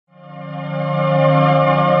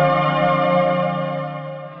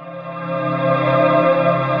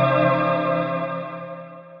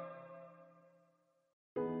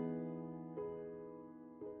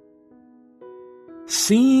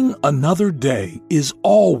Another day is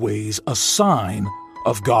always a sign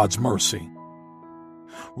of God's mercy.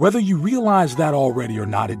 Whether you realize that already or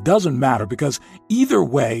not, it doesn't matter, because either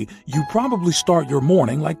way, you probably start your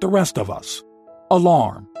morning like the rest of us.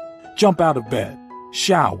 Alarm, jump out of bed,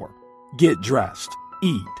 shower, get dressed,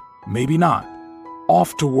 eat, maybe not,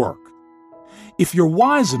 off to work. If you're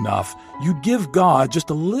wise enough, you'd give God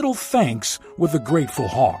just a little thanks with a grateful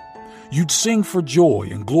heart. You'd sing for joy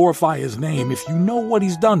and glorify His name if you know what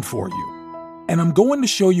He's done for you. And I'm going to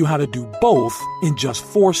show you how to do both in just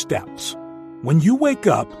 4 steps. When you wake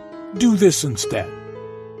up, do this instead.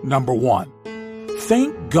 Number 1,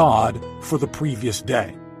 thank God for the previous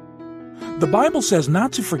day. The Bible says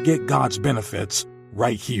not to forget God's benefits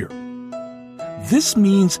right here. This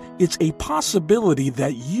means it's a possibility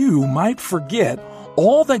that you might forget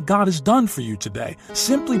all that God has done for you today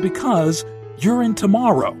simply because you're in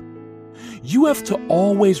tomorrow. You have to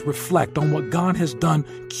always reflect on what God has done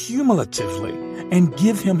cumulatively and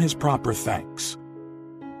give Him His proper thanks.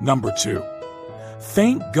 Number 2,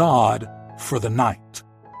 thank God for the night.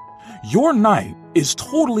 Your night is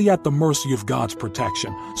totally at the mercy of God's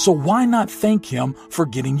protection, so why not thank Him for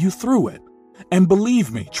getting you through it? And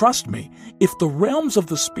believe me, trust me, if the realms of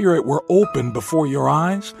the Spirit were open before your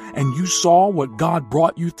eyes and you saw what God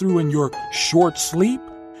brought you through in your short sleep,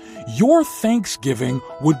 your thanksgiving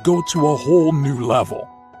would go to a whole new level.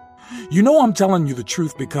 You know I'm telling you the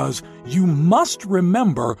truth because you must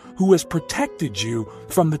remember who has protected you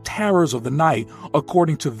from the terrors of the night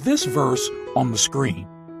according to this verse on the screen.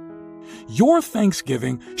 Your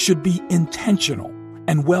thanksgiving should be intentional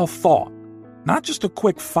and well thought, not just a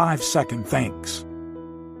quick 5-second thanks.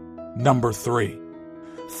 Number 3,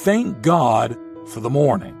 thank God for the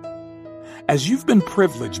morning. As you've been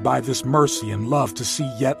privileged by this mercy and love to see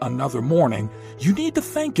yet another morning, you need to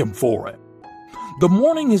thank Him for it. The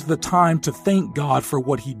morning is the time to thank God for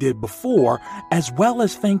what He did before, as well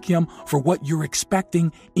as thank Him for what you're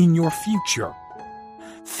expecting in your future.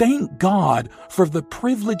 Thank God for the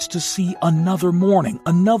privilege to see another morning,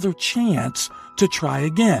 another chance to try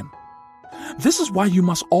again. This is why you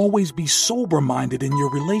must always be sober-minded in your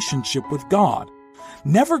relationship with God.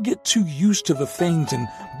 Never get too used to the things and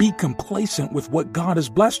be complacent with what God has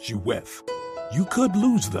blessed you with. You could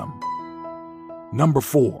lose them. Number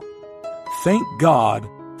 4, thank God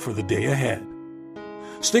for the day ahead.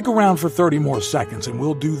 Stick around for 30 more seconds and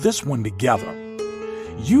we'll do this one together.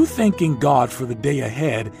 You thanking God for the day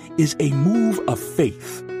ahead is a move of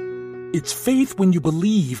faith. It's faith when you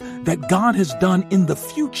believe that God has done in the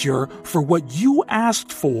future for what you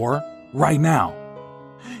asked for right now.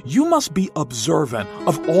 You must be observant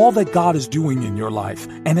of all that God is doing in your life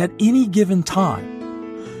and at any given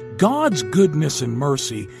time. God's goodness and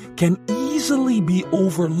mercy can easily be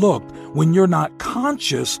overlooked when you're not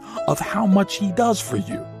conscious of how much He does for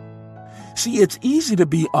you. See, it's easy to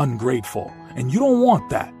be ungrateful, and you don't want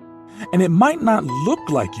that. And it might not look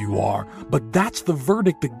like you are, but that's the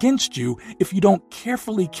verdict against you if you don't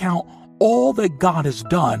carefully count all that God has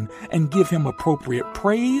done and give Him appropriate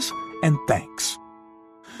praise and thanks.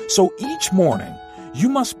 So each morning, you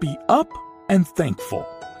must be up and thankful,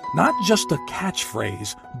 not just a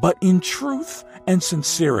catchphrase, but in truth and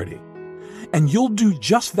sincerity. And you'll do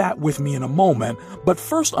just that with me in a moment, but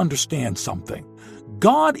first understand something.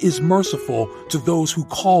 God is merciful to those who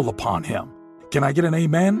call upon Him. Can I get an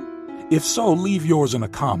amen? If so, leave yours in a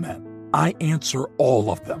comment. I answer all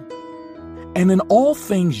of them. And in all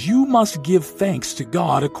things you must give thanks to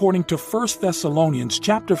God according to 1 Thessalonians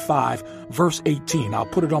chapter 5, verse 18. I'll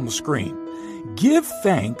put it on the screen. Give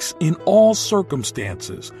thanks in all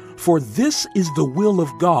circumstances, for this is the will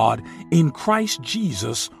of God in Christ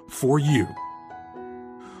Jesus for you.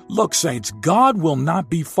 Look, saints, God will not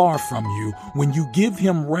be far from you when you give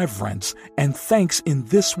Him reverence and thanks in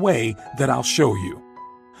this way that I'll show you.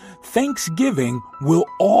 Thanksgiving will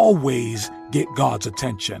always get God's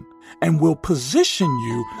attention and will position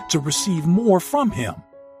you to receive more from Him.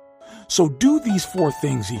 So do these 4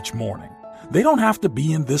 things each morning. They don't have to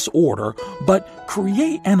be in this order, but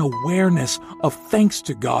create an awareness of thanks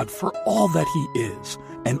to God for all that He is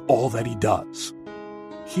and all that He does.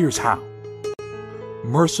 Here's how.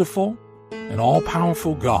 Merciful and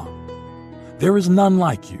all-powerful God, there is none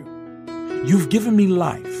like you. You've given me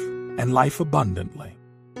life and life abundantly.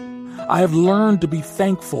 I have learned to be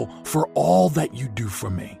thankful for all that you do for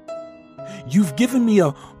me. You've given me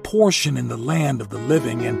a portion in the land of the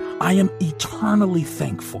living, and I am eternally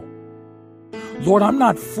thankful. Lord, I'm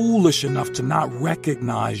not foolish enough to not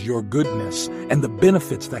recognize your goodness and the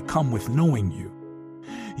benefits that come with knowing you.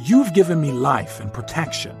 You've given me life and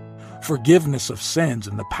protection, forgiveness of sins,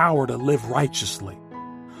 and the power to live righteously.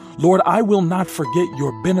 Lord, I will not forget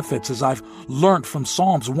your benefits, as I've learned from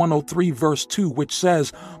Psalms 103 verse 2, which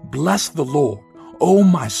says, "Bless the Lord, O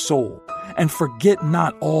my soul, and forget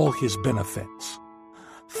not all his benefits."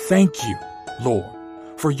 Thank you, Lord,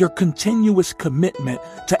 for your continuous commitment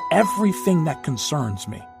to everything that concerns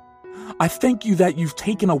me. I thank you that you've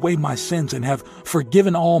taken away my sins and have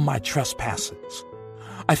forgiven all my trespasses.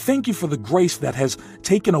 I thank you for the grace that has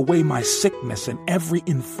taken away my sickness and every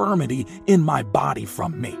infirmity in my body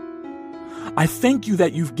from me. I thank you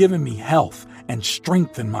that you've given me health and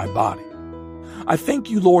strength in my body. I thank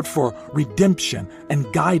you, Lord, for redemption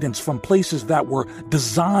and guidance from places that were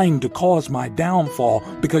designed to cause my downfall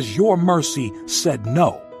because your mercy said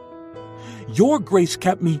no. Your grace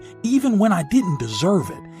kept me even when I didn't deserve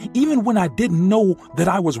it. Even when I didn't know that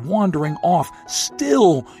I was wandering off,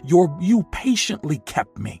 still you patiently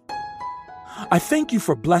kept me. I thank you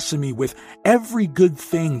for blessing me with every good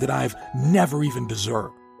thing that I've never even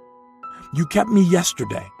deserved. You kept me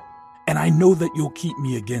yesterday, and I know that you'll keep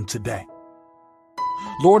me again today.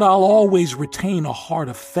 Lord, I'll always retain a heart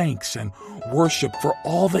of thanks and worship for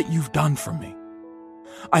all that you've done for me.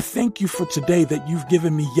 I thank you for today, that you've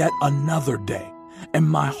given me yet another day. And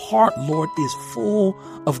my heart, Lord, is full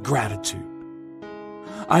of gratitude.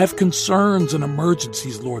 I have concerns and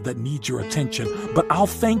emergencies, Lord, that need your attention, but I'll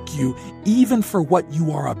thank you even for what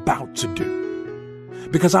you are about to do.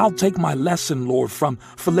 Because I'll take my lesson, Lord, from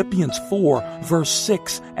Philippians 4, verse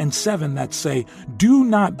 6 and 7 that say, "Do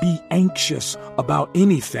not be anxious about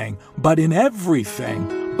anything, but in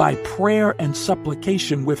everything, by prayer and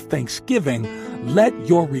supplication with thanksgiving, let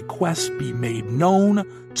your requests be made known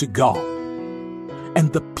to God.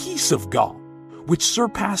 And the peace of God, which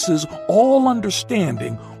surpasses all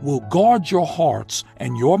understanding, will guard your hearts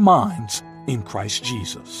and your minds in Christ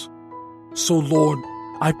Jesus." So, Lord,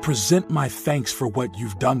 I present my thanks for what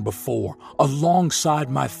you've done before, alongside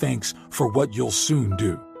my thanks for what you'll soon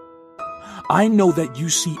do. I know that you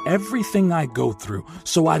see everything I go through,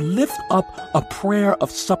 so I lift up a prayer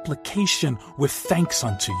of supplication with thanks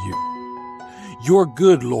unto you. You're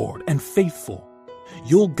good, Lord, and faithful.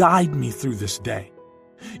 You'll guide me through this day.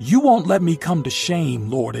 You won't let me come to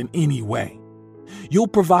shame, Lord, in any way. You'll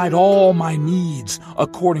provide all my needs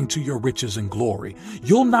according to your riches and glory.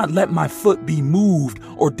 You'll not let my foot be moved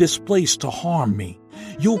or displaced to harm me.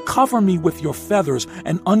 You'll cover me with your feathers,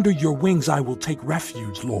 and under your wings I will take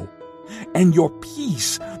refuge, Lord. And your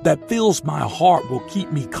peace that fills my heart will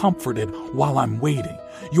keep me comforted while I'm waiting.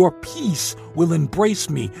 Your peace will embrace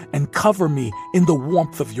me and cover me in the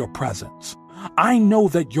warmth of your presence. I know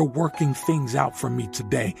that you're working things out for me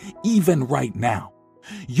today, even right now.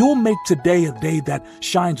 You'll make today a day that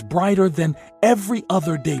shines brighter than every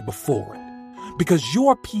other day before it, because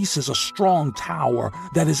your peace is a strong tower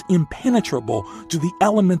that is impenetrable to the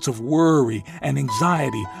elements of worry and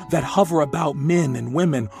anxiety that hover about men and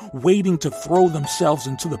women waiting to throw themselves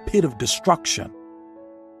into the pit of destruction.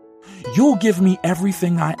 You'll give me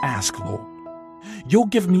everything I ask, Lord. You'll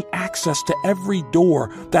give me access to every door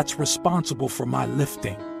that's responsible for my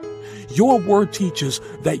lifting. Your word teaches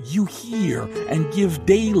that you hear and give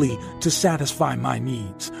daily to satisfy my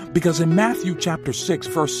needs. Because in Matthew chapter 6,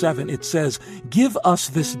 verse 7, it says, "Give us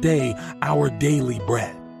this day our daily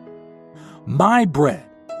bread." My bread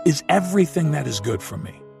is everything that is good for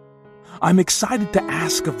me. I'm excited to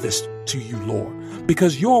ask of this to you, Lord,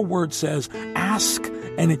 because your word says, "Ask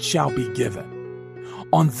and it shall be given."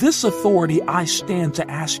 On this authority, I stand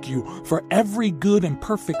to ask you for every good and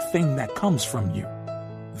perfect thing that comes from you.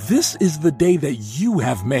 This is the day that you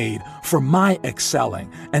have made for my excelling,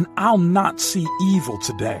 and I'll not see evil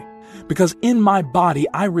today. Because in my body,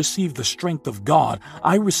 I receive the strength of God.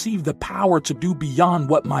 I receive the power to do beyond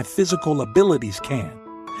what my physical abilities can.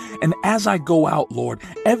 And as I go out, Lord,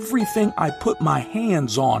 everything I put my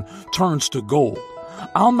hands on turns to gold.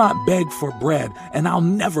 I'll not beg for bread, and I'll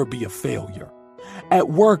never be a failure. At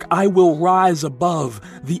work, I will rise above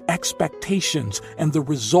the expectations and the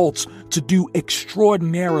results to do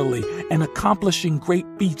extraordinarily and accomplishing great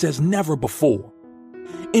feats as never before.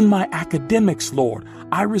 In my academics, Lord,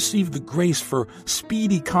 I receive the grace for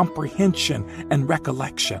speedy comprehension and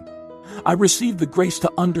recollection. I receive the grace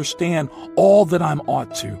to understand all that I'm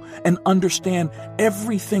ought to and understand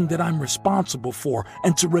everything that I'm responsible for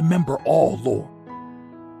and to remember all, Lord.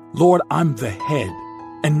 Lord, I'm the head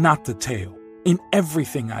and not the tail in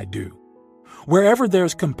everything I do. Wherever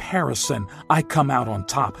there's comparison, I come out on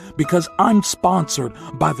top because I'm sponsored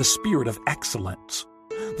by the Spirit of excellence.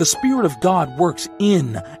 The Spirit of God works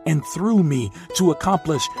in and through me to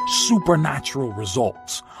accomplish supernatural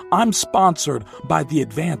results. I'm sponsored by the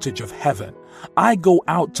advantage of heaven. I go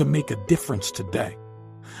out to make a difference today.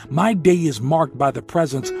 My day is marked by the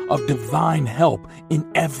presence of divine help in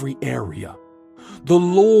every area. The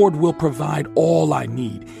Lord will provide all I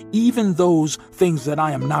need, even those things that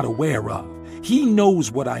I am not aware of. He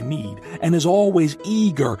knows what I need and is always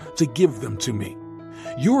eager to give them to me.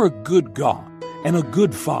 You're a good God and a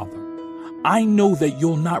good Father. I know that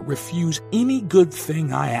you'll not refuse any good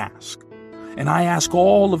thing I ask. And I ask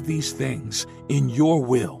all of these things in your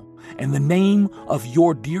will, in the name of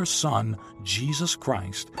your dear Son, Jesus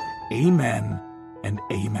Christ. Amen and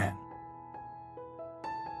amen.